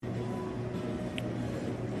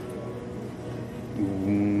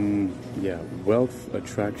Yeah, wealth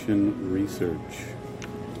attraction research.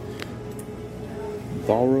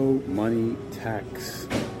 Borrow money tax.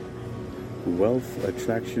 Wealth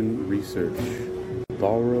attraction research.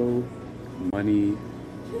 Borrow money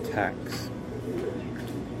tax.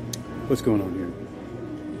 What's going on here?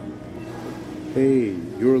 Hey,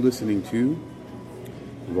 you're listening to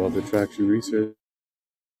Wealth Attraction Research.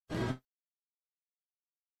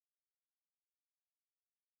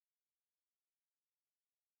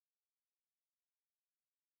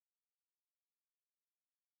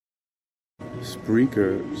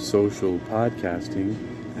 Spreaker social podcasting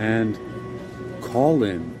and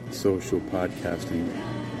call-in social podcasting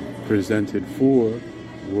presented for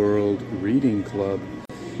World Reading Club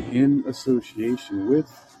in association with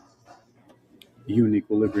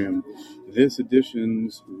Unequilibrium. This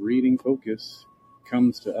edition's reading focus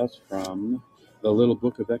comes to us from the Little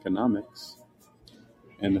Book of Economics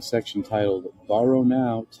and the section titled Borrow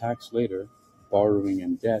Now, Tax Later, Borrowing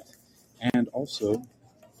and Debt, and also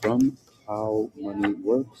from How Money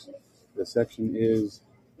Works. The section is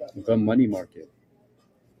The Money Market.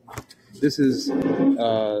 This is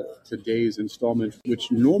today's installment,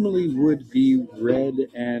 which normally would be read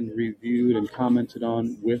and reviewed and commented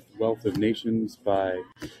on with Wealth of Nations by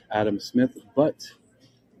Adam Smith, but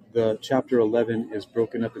the chapter 11 is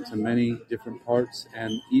broken up into many different parts,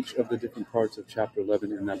 and each of the different parts of chapter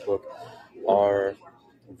 11 in that book are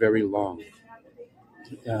very long.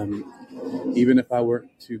 Even if I were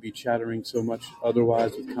to be chattering so much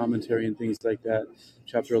otherwise with commentary and things like that,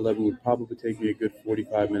 chapter 11 would probably take me a good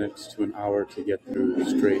 45 minutes to an hour to get through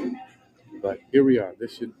straight. But here we are.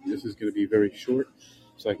 This is going to be very short,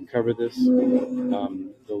 so I can cover this.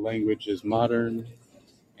 The language is modern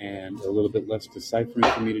and a little bit less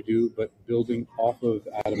deciphering for me to do, but building off of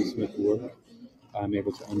Adam Smith's work, I'm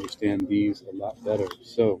able to understand these a lot better.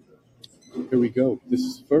 So here we go. This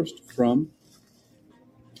is first from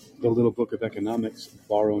the Little Book of Economics,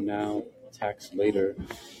 Borrow Now, Tax Later,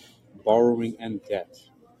 Borrowing and Debt.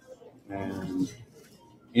 And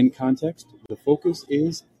in context, the focus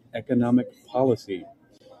is economic policy.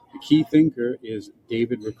 The key thinker is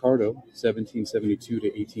David Ricardo, 1772 to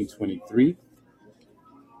 1823.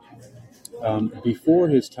 Before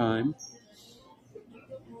his time,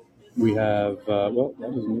 we have, that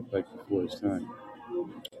doesn't look like before his time.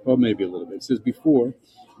 Well, maybe a little bit. It says before,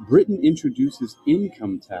 Britain introduces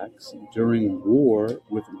income tax during war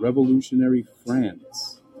with revolutionary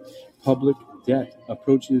France. Public debt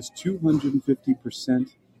approaches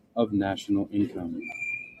 250% of national income.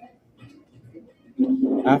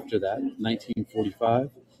 After that, 1945,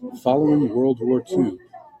 following World War II,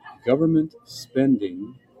 government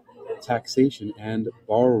spending, taxation, and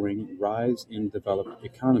borrowing rise in developed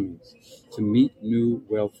economies to meet new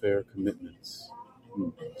welfare commitments.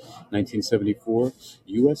 1974,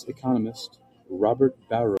 U.S. economist Robert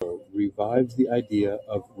Barrow revives the idea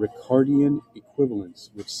of Ricardian equivalence,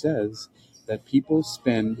 which says that people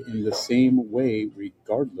spend in the same way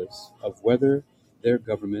regardless of whether their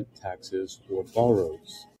government taxes or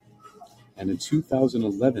borrows. And in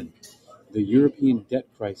 2011, the European debt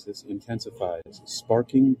crisis intensifies,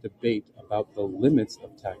 sparking debate about the limits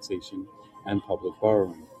of taxation and public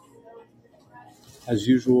borrowing. As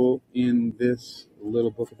usual, in this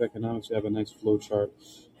Little Book of Economics, we have a nice flow chart,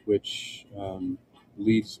 which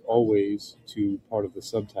leads always to part of the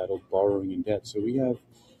subtitle, Borrowing and Debt. So we have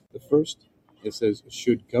the first, it says,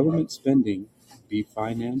 should government spending be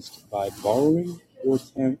financed by borrowing or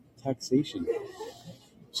taxation?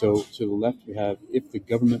 So to the left, we have, if the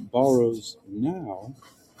government borrows now,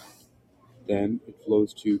 then it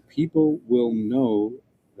flows to people will know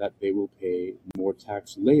that they will pay more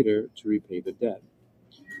tax later to repay the debt.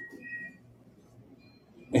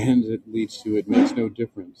 And it leads to, it makes no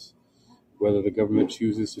difference whether the government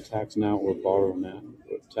chooses to tax now or borrow now,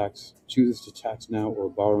 chooses to tax now or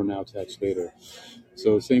borrow now, tax later.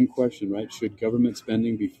 So same question, right? Should government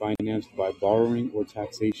spending be financed by borrowing or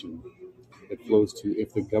taxation? It flows to,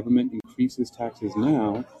 if the government increases taxes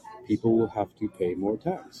now, people will have to pay more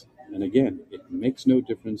tax. And again, it makes no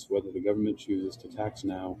difference whether the government chooses to tax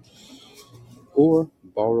now or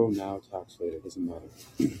borrow now, tax later. It doesn't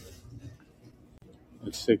matter.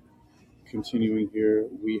 Let's say, continuing here,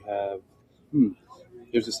 we have,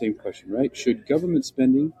 here's the same question, right? Should government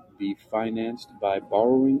spending be financed by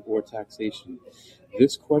borrowing or taxation?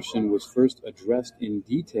 This question was first addressed in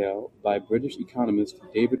detail by British economist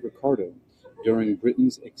David Ricardo during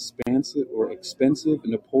Britain's expensive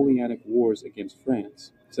Napoleonic wars against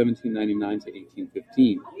France, 1799 to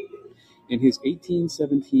 1815. In his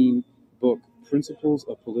 1817 book, Principles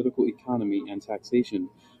of Political Economy and Taxation,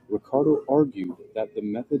 Ricardo argued that the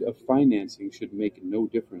method of financing should make no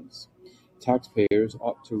difference. Taxpayers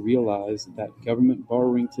ought to realize that government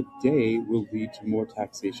borrowing today will lead to more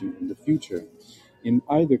taxation in the future. In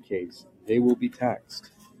either case, they will be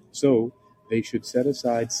taxed. So, they should set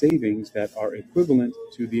aside savings that are equivalent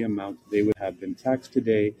to the amount they would have been taxed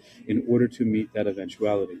today in order to meet that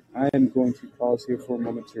eventuality. I am going to pause here for a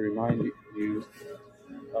moment to remind you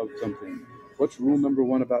of something. What's rule number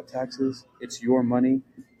one about taxes? It's your money,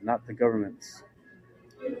 not the government's.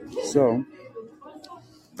 So,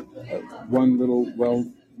 one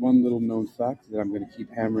little known fact that I'm going to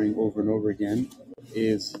keep hammering over and over again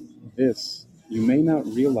is this. You may not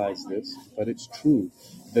realize this, but it's true.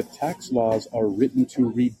 The tax laws are written to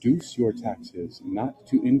reduce your taxes, not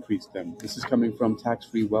to increase them. This is coming from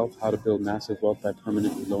Tax-Free Wealth, How to Build Massive Wealth by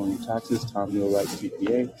Permanently Lowering Your Taxes, Tom Wheelwright,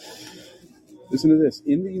 CPA. Listen to this.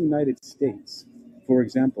 In the United States, for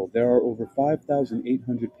example, there are over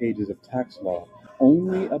 5,800 pages of tax law.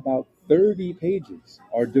 Only about 30 pages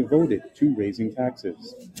are devoted to raising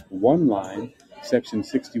taxes. One line, Section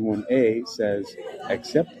 61A, says,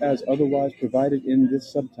 except as otherwise provided in this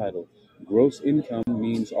subtitle, gross income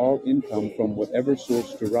means all income from whatever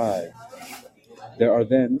source derived. There are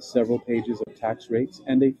then several pages of tax rates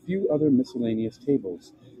and a few other miscellaneous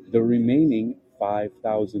tables. The remaining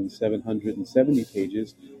 5,770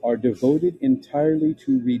 pages are devoted entirely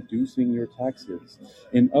to reducing your taxes.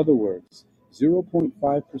 In other words,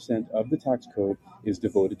 0.5% of the tax code is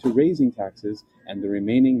devoted to raising taxes, and the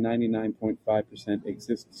remaining 99.5%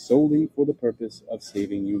 exists solely for the purpose of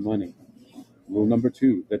saving you money. Rule number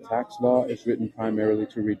 2, the tax law is written primarily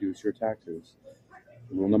to reduce your taxes.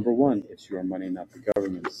 Rule number 1, it's your money, not the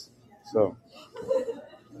government's. So,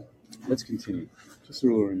 let's continue. Just a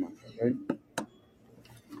little reminder, right?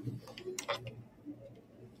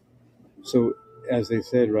 So, as they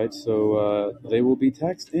said, right, so they will be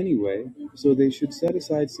taxed anyway, so they should set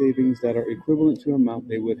aside savings that are equivalent to an amount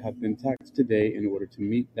they would have been taxed today in order to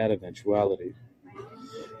meet that eventuality.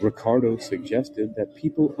 Ricardo suggested that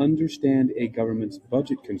people understand a government's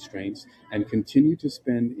budget constraints and continue to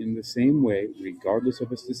spend in the same way regardless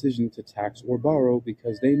of its decision to tax or borrow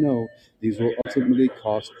because they know these will ultimately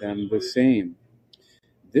cost them the same.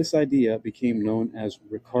 This idea became known as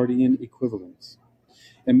Ricardian equivalence.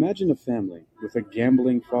 Imagine a family with a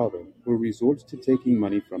gambling father who resorts to taking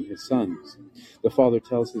money from his sons. The father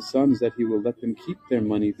tells his sons that he will let them keep their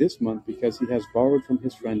money this month because he has borrowed from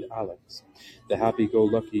his friend Alex. The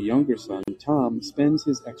happy-go-lucky younger son, Tom, spends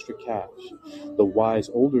his extra cash. The wise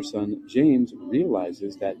older son, James,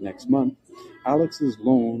 realizes that next month, Alex's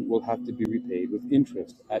loan will have to be repaid with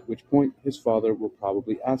interest, at which point his father will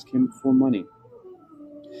probably ask him for money.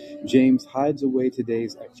 James hides away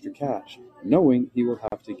today's extra cash, knowing he will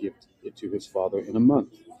have to give it to his father in a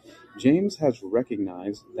month. James has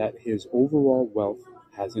recognized that his overall wealth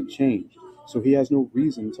hasn't changed, so he has no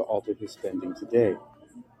reason to alter his spending today.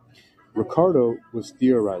 Ricardo was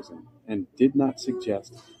theorizing and did not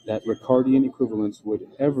suggest that Ricardian equivalence would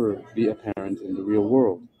ever be apparent in the real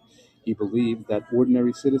world. He believed that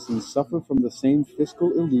ordinary citizens suffer from the same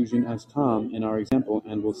fiscal illusion as Tom in our example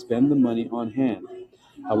and will spend the money on hand.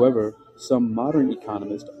 However, some modern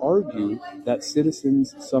economists argue that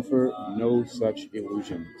citizens suffer no such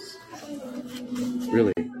illusions.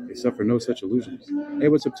 Really, they suffer no such illusions. Hey,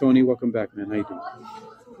 what's up, Tony? Welcome back, man. How you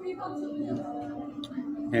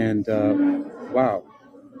doing? And, wow.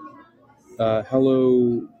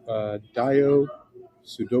 Hello, Dio,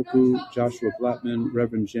 Sudoku, Joshua Blattman,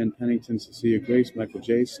 Reverend Jen Pennington, Cecilia Grace, Michael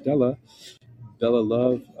J., Stella, Bella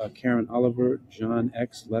Love, Karen Oliver, John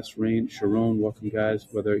X, Les Rain, Sharon, welcome guys,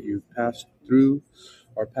 whether you've passed through,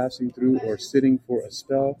 are passing through, or sitting for a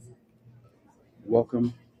spell,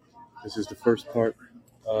 welcome. This is the first part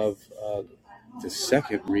of the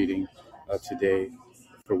second reading of today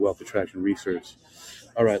for Wealth Attraction Research.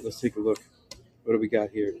 All right, let's take a look. What do we got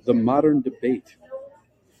here? The modern debate.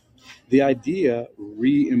 The idea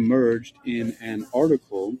re-emerged in an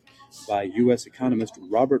article by U.S. economist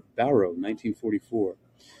Robert Barro, 1944.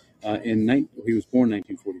 He was born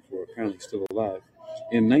 1944, apparently still alive.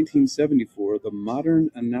 In 1974, the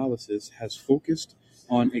modern analysis has focused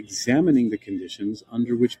on examining the conditions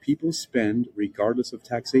under which people spend regardless of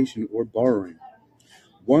taxation or borrowing.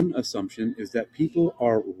 One assumption is that people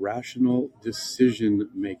are rational decision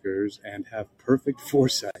makers and have perfect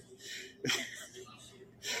foresight.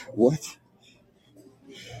 What?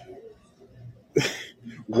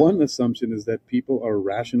 One assumption is that people are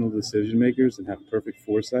rational decision makers and have perfect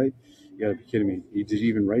foresight. You gotta be kidding me. Did you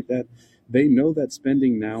even write that? They know that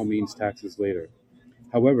spending now means taxes later.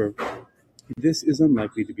 However, this is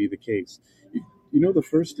unlikely to be the case. You know, the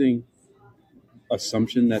first thing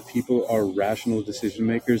assumption that people are rational decision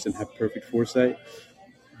makers and have perfect foresight,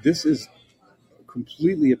 this is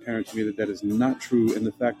completely apparent to me that is not true, and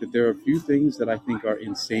the fact that there are a few things that I think are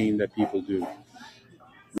insane that people do.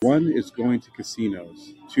 One is going to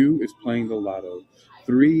casinos. Two is playing the lotto.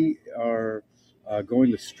 Three are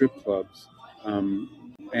going to strip clubs.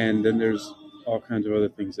 And then there's all kinds of other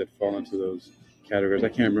things that fall into those categories. I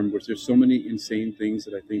can't remember. There's so many insane things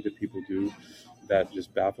that I think that people do that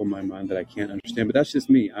just baffle my mind that I can't understand. But that's just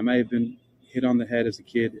me. I might have been hit on the head as a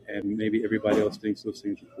kid, and maybe everybody else thinks those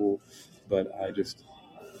things are cool. But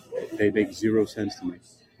they make zero sense to me.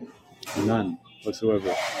 None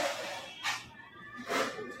whatsoever.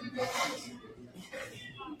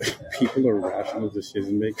 People are rational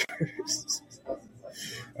decision makers.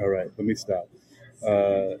 All right, let me stop.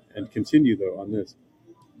 And continue, though, on this.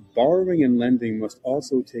 Borrowing and lending must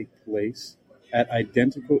also take place at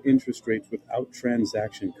identical interest rates without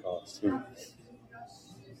transaction costs.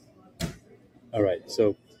 All right,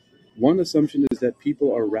 so one assumption is that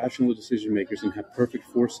people are rational decision makers and have perfect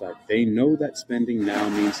foresight. They know that spending now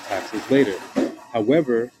means taxes later.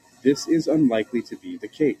 However, this is unlikely to be the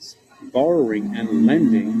case. Borrowing and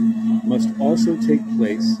lending must also take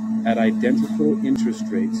place at identical interest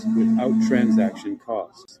rates without transaction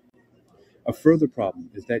costs. A further problem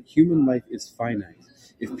is that human life is finite.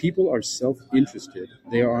 If people are self-interested,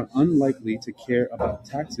 they are unlikely to care about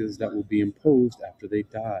taxes that will be imposed after they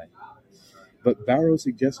die. But Barrow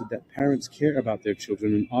suggested that parents care about their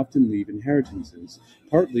children and often leave inheritances,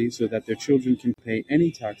 partly so that their children can pay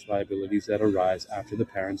any tax liabilities that arise after the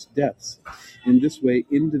parents' deaths. In this way,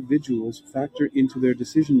 individuals factor into their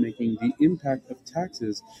decision-making the impact of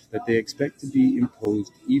taxes that they expect to be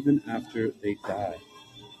imposed even after they die.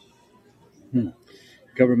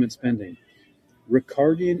 Government spending.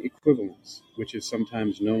 Ricardian equivalence, which is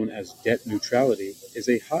sometimes known as debt neutrality, is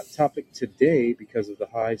a hot topic today because of the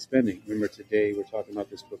high spending. Remember, today we're talking about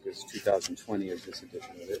this book is 2020 is this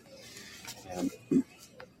edition of it.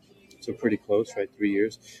 So pretty close, right? 3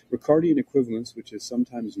 years. Ricardian equivalence, which is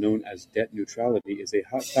sometimes known as debt neutrality, is a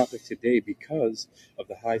hot topic today because of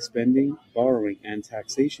the high spending, borrowing, and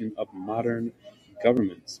taxation of modern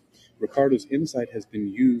governments. Ricardo's insight has been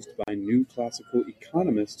used by new classical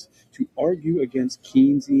economists to argue against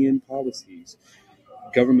Keynesian policies,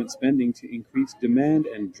 government spending to increase demand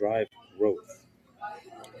and drive growth.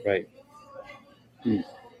 Right.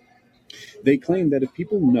 They claim that if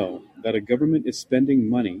people know that a government is spending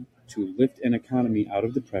money to lift an economy out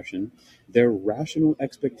of depression, their rational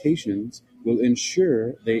expectations will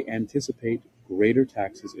ensure they anticipate greater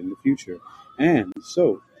taxes in the future, and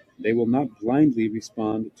so they will not blindly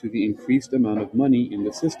respond to the increased amount of money in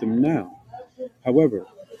the system now. However,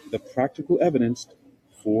 the practical evidence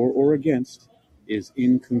for or against is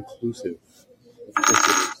inconclusive.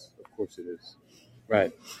 Of course it is.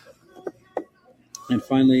 Right. And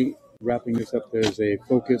finally, wrapping this up, there's a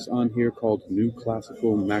focus on here called New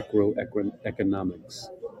Classical Macroeconomics.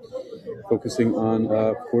 Focusing on,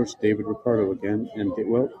 of course, David Ricardo again. And,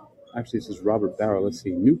 actually, this is Robert Barrow. Let's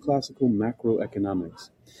see. New Classical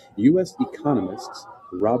Macroeconomics. U.S. economists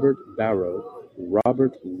Robert Barrow,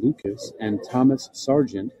 Robert Lucas, and Thomas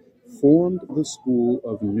Sargent formed the School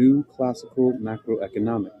of New Classical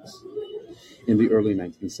Macroeconomics in the early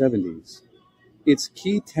 1970s. Its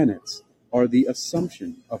key tenets are the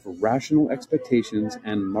assumption of rational expectations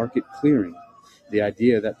and market clearing, the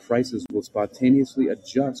idea that prices will spontaneously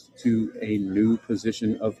adjust to a new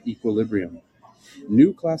position of equilibrium.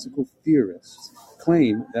 New classical theorists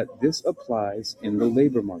claim that this applies in the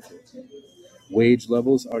labor market. Wage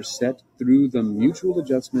levels are set through the mutual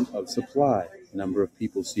adjustment of supply, number of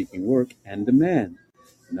people seeking work, and demand,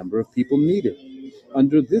 number of people needed.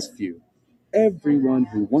 Under this view, everyone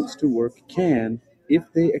who wants to work can, if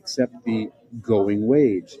they accept the going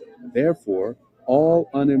wage. Therefore, all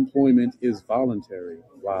unemployment is voluntary.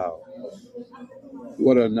 Wow.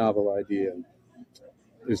 What a novel idea.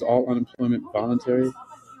 Is all unemployment voluntary?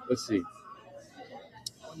 Let's see.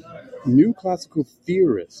 New classical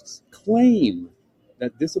theorists claim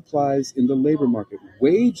that this applies in the labor market.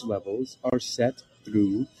 Wage levels are set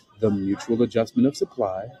through the mutual adjustment of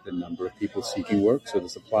supply, the number of people seeking work, so the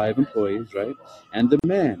supply of employees, right? And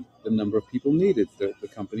demand, the number of people needed, the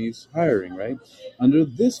company's hiring, right? Under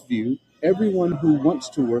this view, everyone who wants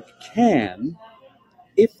to work can,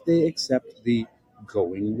 if they accept the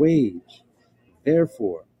going wage.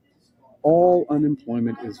 Therefore, all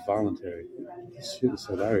unemployment is voluntary. This shit is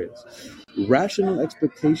hilarious. Rational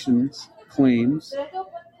expectations claims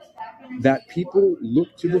that people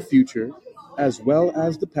look to the future as well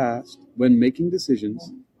as the past when making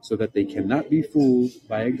decisions so that they cannot be fooled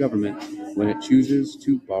by a government when it chooses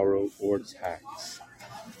to borrow or tax.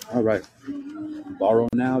 All right. Borrow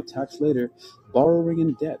now, tax later. Borrowing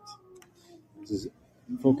and debt. This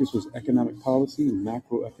focus was economic policy,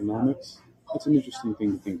 macroeconomics. That's an interesting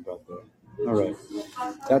thing to think about there. All right.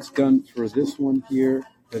 That's done for this one here.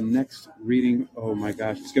 The next reading, oh my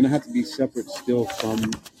gosh, it's going to have to be separate still from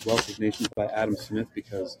Wealth of Nations by Adam Smith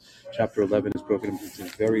because chapter 11 is broken into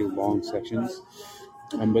very long sections.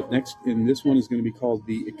 But next, in this one is going to be called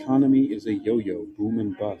The Economy is a Yo-Yo, Boom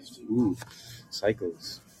and Bust. Ooh,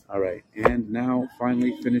 cycles. All right. And now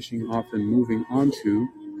finally finishing off and moving on to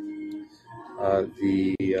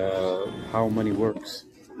the How Money Works.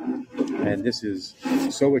 And this is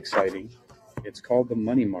so exciting. It's called The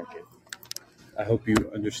Money Market. I hope you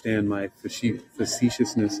understand my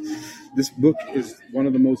facetiousness. This book is one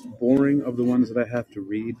of the most boring of the ones that I have to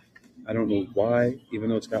read. I don't know why, even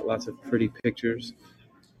though it's got lots of pretty pictures.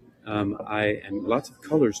 And lots of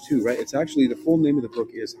colors too, right? It's actually, the full name of the book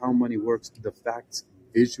is How Money Works, The Facts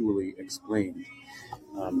Visually Explained.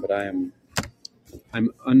 But I'm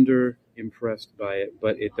under impressed by it,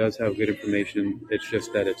 but it does have good information. It's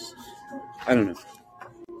just that I don't know.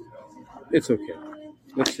 It's okay.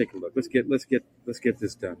 Let's take a look. Let's get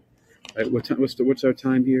this done. All right, what's our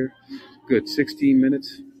time here? Good, 16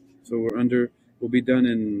 minutes. So we'll be done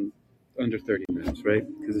in under 30 minutes, right?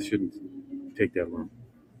 Because it shouldn't take that long.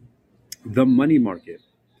 The money market.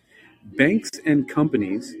 Banks and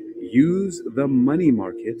companies use the money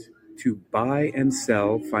market to buy and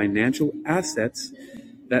sell financial assets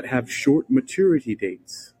that have short maturity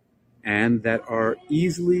dates and that are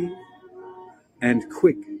easily and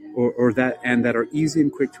quick that are easy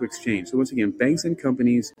and quick to exchange. So once again, banks and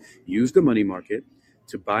companies use the money market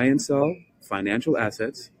to buy and sell financial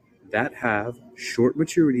assets that have short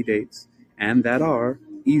maturity dates and that are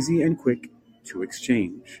easy and quick to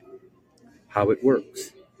exchange. How it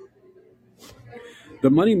works. The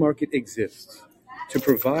money market exists to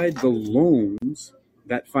provide the loans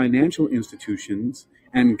that financial institutions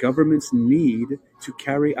and governments need to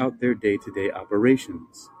carry out their day-to-day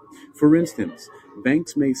operations. For instance,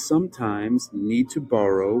 banks may sometimes need to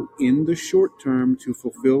borrow in the short term to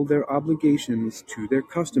fulfill their obligations to their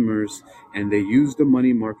customers, and they use the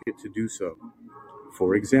money market to do so.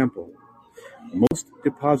 For example, most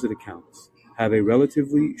deposit accounts have a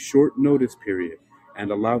relatively short notice period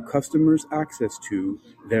and allow customers access to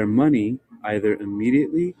their money either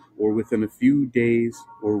immediately or within a few days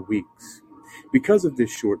or weeks. Because of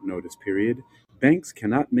this short notice period, banks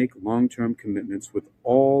cannot make long-term commitments with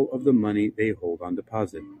all of the money they hold on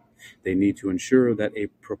deposit. They need to ensure that a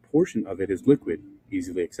proportion of it is liquid,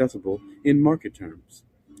 easily accessible in market terms.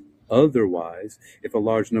 Otherwise, if a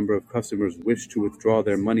large number of customers wish to withdraw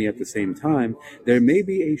their money at the same time, there may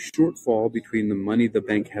be a shortfall between the money the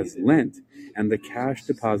bank has lent and the cash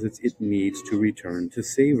deposits it needs to return to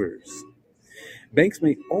savers. Banks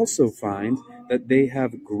may also find that they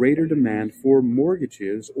have greater demand for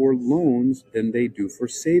mortgages or loans than they do for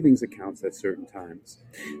savings accounts at certain times.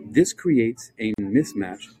 This creates a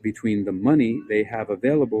mismatch between the money they have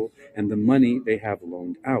available and the money they have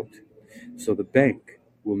loaned out. So the bank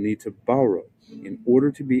will need to borrow in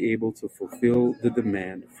order to be able to fulfill the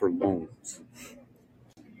demand for loans.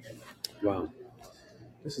 Wow.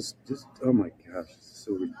 Oh my gosh, this is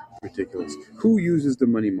so ridiculous. Who uses the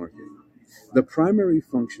money market? The primary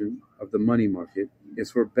function of the money market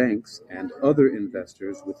is for banks and other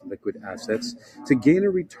investors with liquid assets to gain a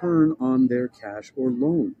return on their cash or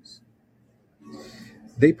loans.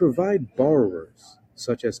 They provide borrowers,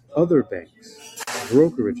 such as other banks,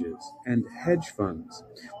 brokerages, and hedge funds,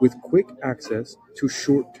 with quick access to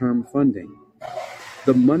short-term funding.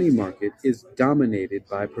 The money market is dominated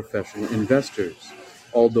by professional investors,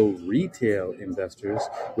 although retail investors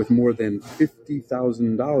with more than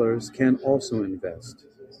 $50,000 can also invest.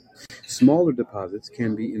 Smaller deposits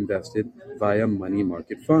can be invested via money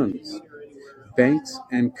market funds. Banks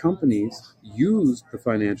and companies use the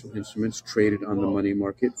financial instruments traded on the money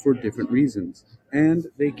market for different reasons, and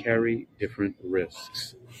they carry different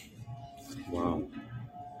risks. Wow.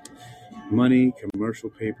 Money, commercial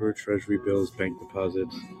paper, treasury bills, bank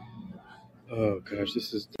deposits. Oh gosh,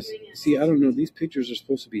 see, I don't know. These pictures are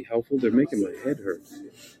supposed to be helpful. They're making my head hurt.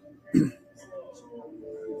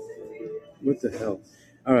 What the hell?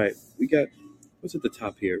 All right, what's at the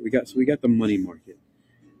top here? We got the money market.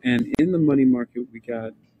 And in the money market, we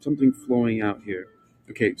got something flowing out here.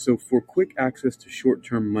 Okay, so for quick access to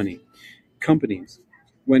short-term money,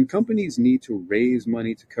 when companies need to raise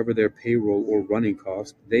money to cover their payroll or running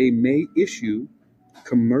costs, they may issue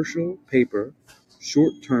commercial paper,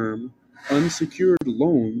 short-term, unsecured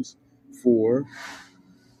loans for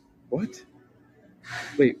What?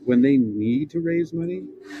 Wait, when they need to raise money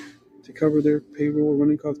to cover their payroll or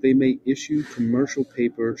running costs, they may issue commercial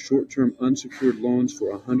paper, short-term unsecured loans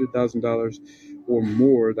for $100,000 or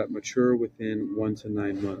more that mature within 1 to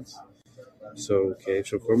 9 months. So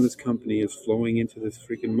from this company is flowing into this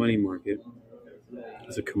freaking money market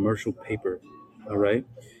is a commercial paper, all right?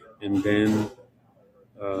 And then,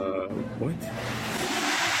 what?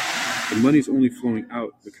 The money's only flowing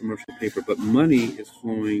out, the commercial paper, but money is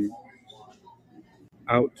flowing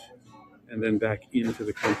out and then back into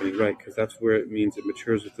the company, right? Because that's where it means it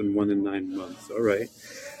matures within 1 to 9 months. All right.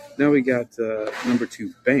 Now we got number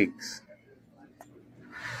 2, banks.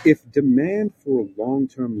 If demand for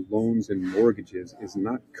long-term loans and mortgages is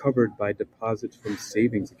not covered by deposits from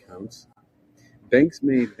savings accounts, banks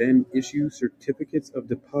may then issue certificates of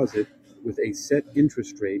deposit with a set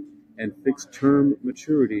interest rate and fixed term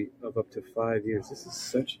maturity of up to 5 years. This is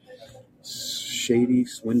such shady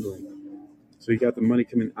swindling. So you got the money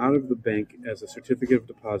coming out of the bank as a certificate of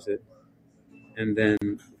deposit, and then,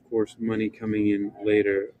 of course, money coming in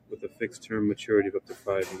later with a fixed term maturity of up to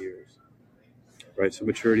 5 years. Right? So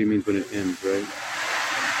maturity means when it ends, right?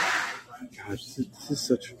 Gosh, this is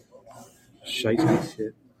such shitey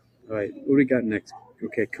shit. All right, what do we got next?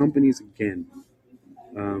 Okay, companies again.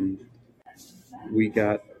 We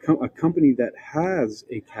got a company that has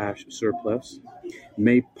a cash surplus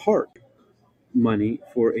may park money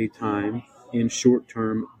for a time in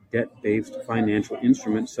short-term debt-based financial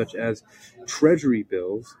instruments such as treasury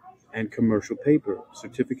bills and commercial paper,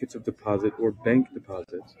 certificates of deposit, or bank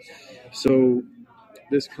deposits. So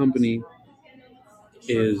this company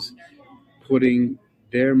is putting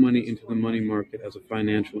their money into the money market as a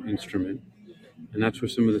financial instrument. And that's where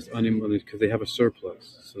some of this unemployment, because they have a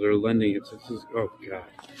surplus. So they're lending it. Oh, God.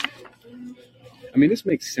 I mean, this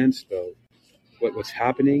makes sense, though. What's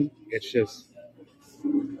happening, it's just...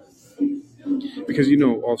 Because,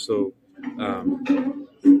 also,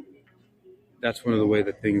 that's one of the way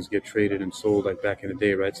that things get traded and sold, like back in the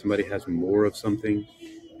day, right? Somebody has more of something,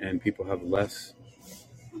 and people have less.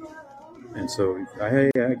 And so, hey,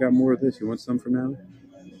 I got more of this. You want some for now?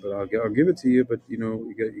 But I'll give it to you, but you're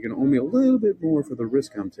going to owe me a little bit more for the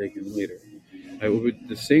risk I'm taking later.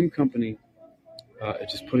 The same company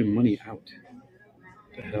is just putting money out.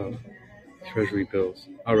 What the hell? Treasury bills.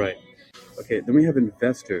 All right. Okay, then we have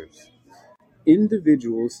investors.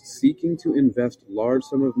 Individuals seeking to invest large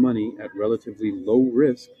sum of money at relatively low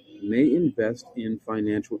risk may invest in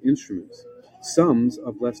financial instruments. Sums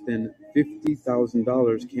of less than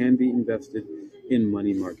 $50,000 can be invested in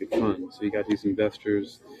money market funds. So you got these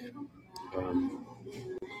investors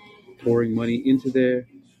pouring money into there,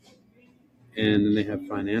 and then they have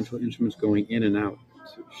financial instruments going in and out.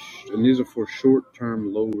 And these are for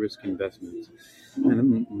short-term, low-risk investments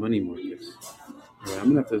and money markets. All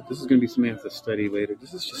right, this is gonna be something I have to study later.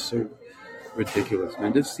 This is just so ridiculous,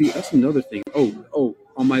 man. That's another thing. Oh,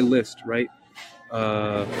 on my list, right?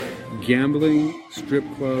 Gambling, strip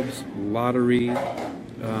clubs, lottery,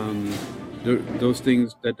 those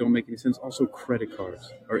things that don't make any sense. Also, credit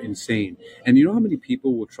cards are insane. And you know how many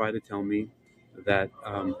people will try to tell me that,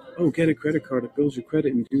 get a credit card, it builds your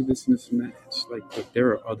credit and do this and this and that. It's like there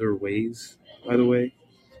are other ways, by the way.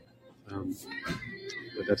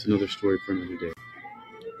 But that's another story for another day.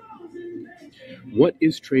 What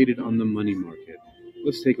is traded on the money market?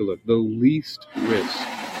 Let's take a look. The least risk.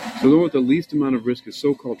 So the one with the least amount of risk is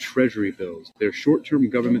so-called treasury bills. They're short-term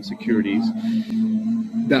government securities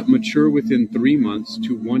that mature within 3 months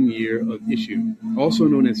to 1 year of issue. Also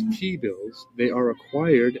known as T-bills, they are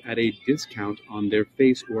acquired at a discount on their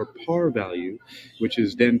face or par value, which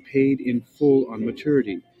is then paid in full on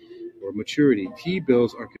maturity.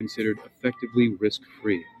 T-bills are considered effectively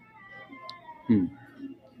risk-free.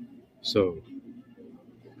 So,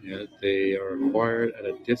 they are acquired at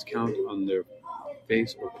a discount on their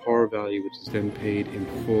face or par value, which is then paid in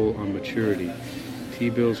full on maturity.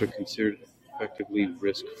 T-bills are considered effectively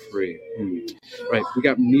risk-free. Right, we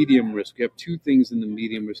got medium risk. We have two things in the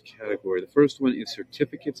medium risk category. The first one is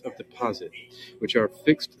certificates of deposit, which are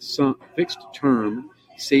fixed-term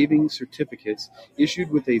savings certificates issued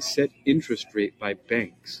with a set interest rate by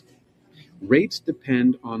banks. Rates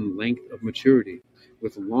depend on length of maturity,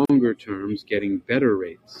 with longer terms getting better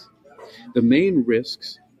rates. The main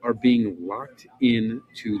risks are being locked in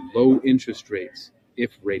to low interest rates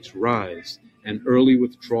if rates rise, and early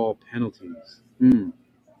withdrawal penalties.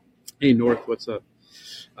 Hey, North, what's up?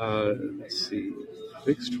 Let's see.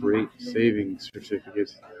 Fixed rate savings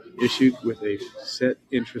certificates issued with a set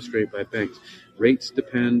interest rate by banks. Rates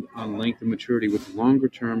depend on length of maturity, with longer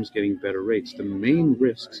terms getting better rates. The main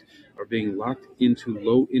risks are being locked into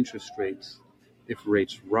low interest rates if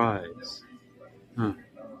rates rise. Huh.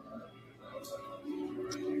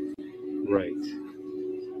 Right.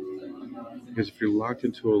 Because if you're locked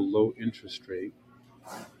into a low interest rate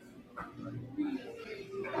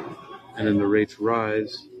and then the rates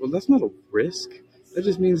rise, well, that's not a risk. That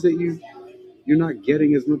just means that you're not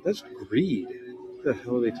getting as much. That's greed. What the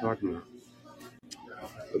hell are they talking about?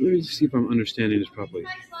 But let me just see if I'm understanding this properly.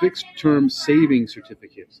 Fixed term savings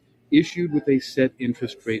certificates issued with a set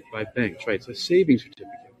interest rate by banks. Right, it's a savings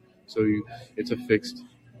certificate. So it's a fixed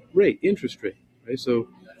rate, interest rate. Right, so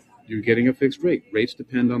you're getting a fixed rate. Rates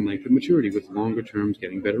depend on length of maturity, with longer terms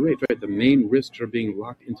getting better rates. Right, the main risks are being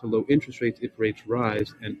locked into low interest rates if rates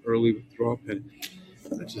rise and early withdrawal penalty.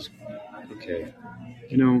 That's just okay.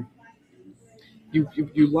 You know,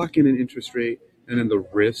 you lock in an interest rate, and then the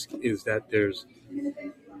risk is that there's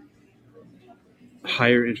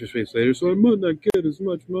higher interest rates later, so I might not get as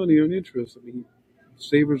much money on interest. I mean,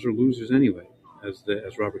 savers are losers anyway, as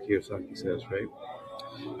Robert Kiyosaki says, right?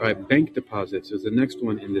 All right, bank deposits is the next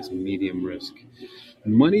one in this medium risk.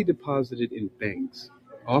 Money deposited in banks,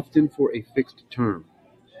 often for a fixed term.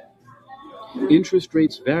 Interest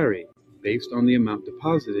rates vary based on the amount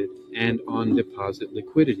deposited and on deposit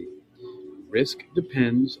liquidity. Risk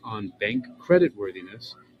depends on bank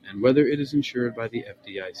creditworthiness and whether it is insured by the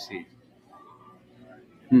FDIC.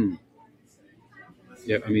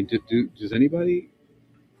 Yeah, I mean, does anybody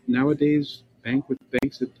nowadays bank with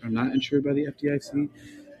banks that are not insured by the FDIC?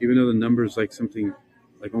 Even though the number is like something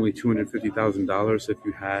like only $250,000, if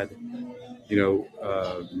you had,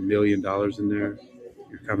 $1 million in there,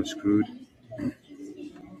 you're kind of screwed.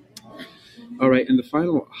 All right, and the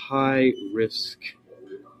final high risk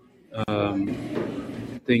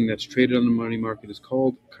thing that's traded on the money market is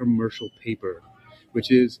called commercial paper,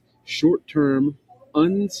 which is short-term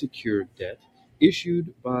unsecured debt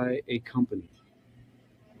issued by a company.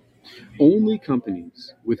 Only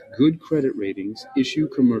companies with good credit ratings issue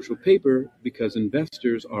commercial paper because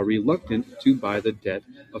investors are reluctant to buy the debt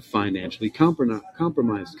of financially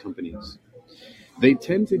compromised companies. They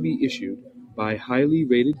tend to be issued by highly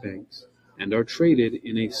rated banks and are traded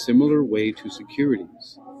in a similar way to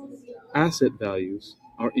securities. Asset values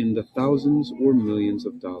are in the thousands or millions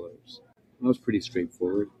of dollars. That was pretty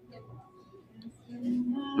straightforward.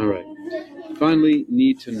 All right. Finally,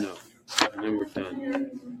 need to know. And then we're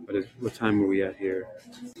done. What time are we at here?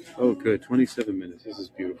 Oh, good. 27 minutes. This is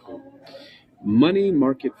beautiful. Money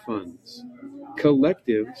market funds.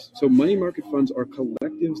 Collectives. So money market funds are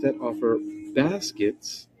collectives that offer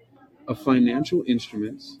baskets of financial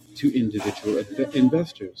instruments to individual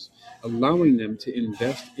investors, allowing them to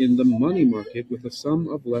invest in the money market with a sum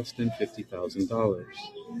of less than $50,000.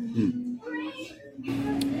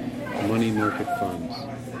 Money market funds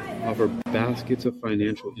offer baskets of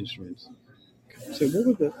financial instruments. So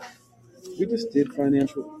we just did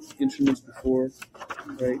financial instruments before,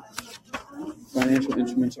 right? Financial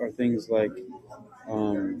instruments are things like,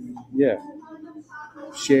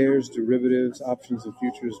 shares, derivatives, options and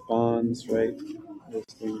futures, bonds, right? Those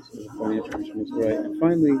things are financial instruments, right? And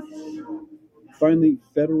finally,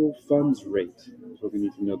 federal funds rate is what we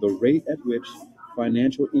need to know. The rate at which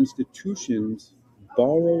financial institutions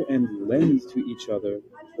borrow and lend to each other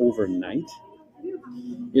overnight.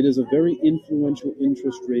 It is a very influential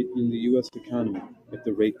interest rate in the U.S. economy. If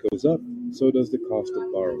the rate goes up, so does the cost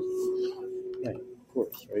of borrowing. Right, of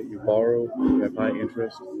course, right? You borrow, you have high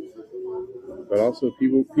interest. But also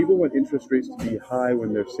people want interest rates to be high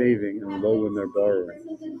when they're saving and low when they're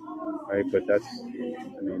borrowing. Right? But that's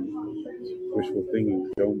wishful thinking.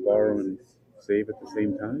 Don't borrow and save at the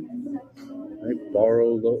same time. Right?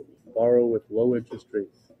 Borrow with low interest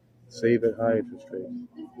rates. Save at high interest rates.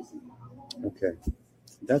 Okay.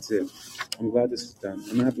 That's it. I'm glad this is done.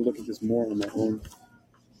 I'm gonna have to look at this more on my own.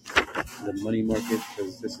 The money market,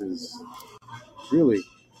 because this is really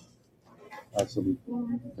some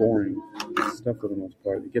boring stuff for the most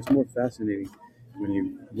part. It gets more fascinating when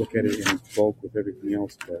you look at it in its bulk with everything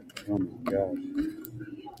else, but oh my god.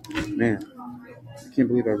 Man, I can't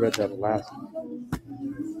believe I read that last one.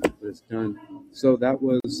 But it's done. So that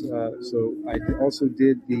was, so I also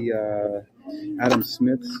did the Adam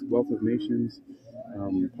Smith's Wealth of Nations,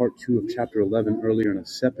 part 2 of chapter 11 earlier in a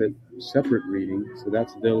separate reading. So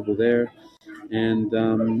that's available there. And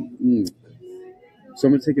so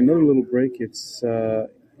I'm going to take another little break. It's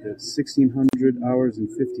 1600 hours and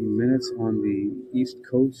 50 minutes on the east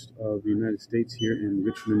coast of the United States here in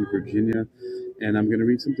Richmond, Virginia. And I'm going to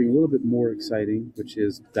read something a little bit more exciting, which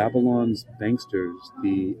is Babylon's Banksters,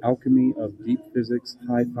 The Alchemy of Deep Physics,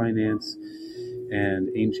 High Finance, and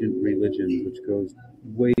Ancient Religions, which goes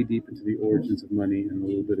way deep into the origins of money and a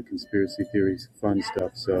little bit of conspiracy theories, fun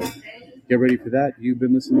stuff. So Get ready for that. You've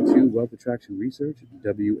been listening to Wealth Attraction Research,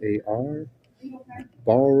 WAR,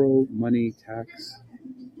 Borrow Money Tax,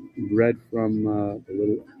 read from the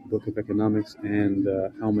Little Book of Economics and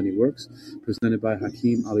How Money Works, presented by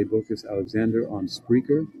Hakeem Ali Bokus Alexander on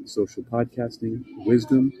Spreaker, Social Podcasting,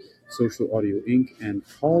 Wisdom, Social Audio Inc., and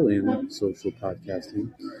Call-In Social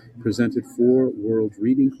Podcasting, presented for World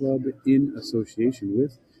Reading Club in association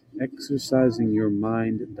with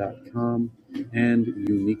ExercisingYourMind.com and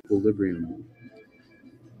Uniquilibrium.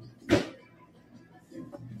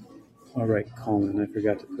 All right, Colin, I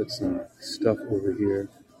forgot to put some stuff over here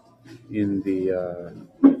in the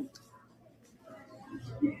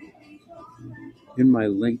in my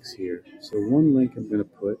links here. So one link I'm going to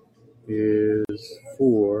put is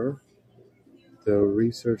for the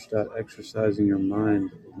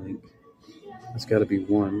research.exercisingyourmind link. That's got to be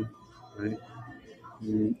one, right?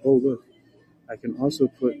 Oh, look, I can also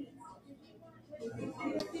put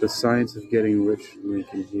the Science of Getting Rich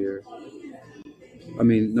link in here. I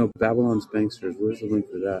mean, no, Babylon's Banksters. Where's the link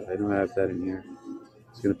for that? I know I have that in here.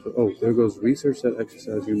 It's going to put, oh, there goes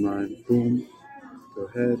research.exercisingyourmind. Boom. Go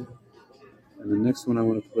ahead. And the next one I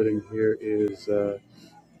want to put in here is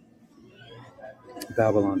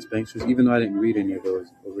Babylon's Banksters, even though I didn't read any of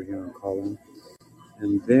those over here on Call-In.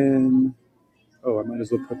 And then, oh, I might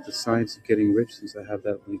as well put the Science of Getting Rich since I have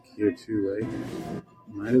that link here too, right?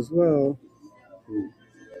 Might as well. Ooh.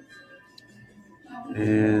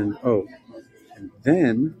 And, oh, and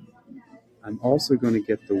then I'm also going to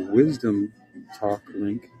get the Wisdom Talk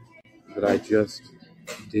link that I just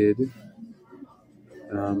did.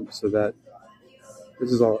 So that,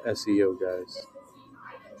 this is all SEO, guys.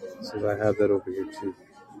 So I have that over here too.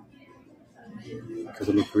 Because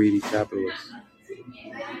I'm a greedy capitalist.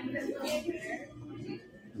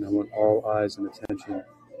 And I want all eyes and attention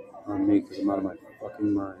on me because I'm out of my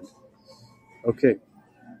fucking mind. Okay,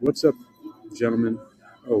 what's up, gentlemen?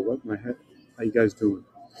 Oh, what my head? How you guys doing?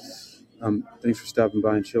 Thanks for stopping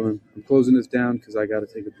by and chilling. I'm closing this down because I got to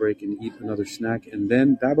take a break and eat another snack. And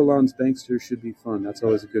then Babylon's Banksters should be fun. That's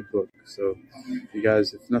always a good book. So, you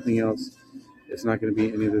guys, if nothing else, it's not going to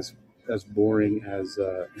be any of this as boring as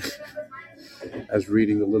as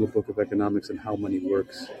reading the Little Book of Economics and How Money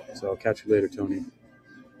Works. So I'll catch you later, Tony.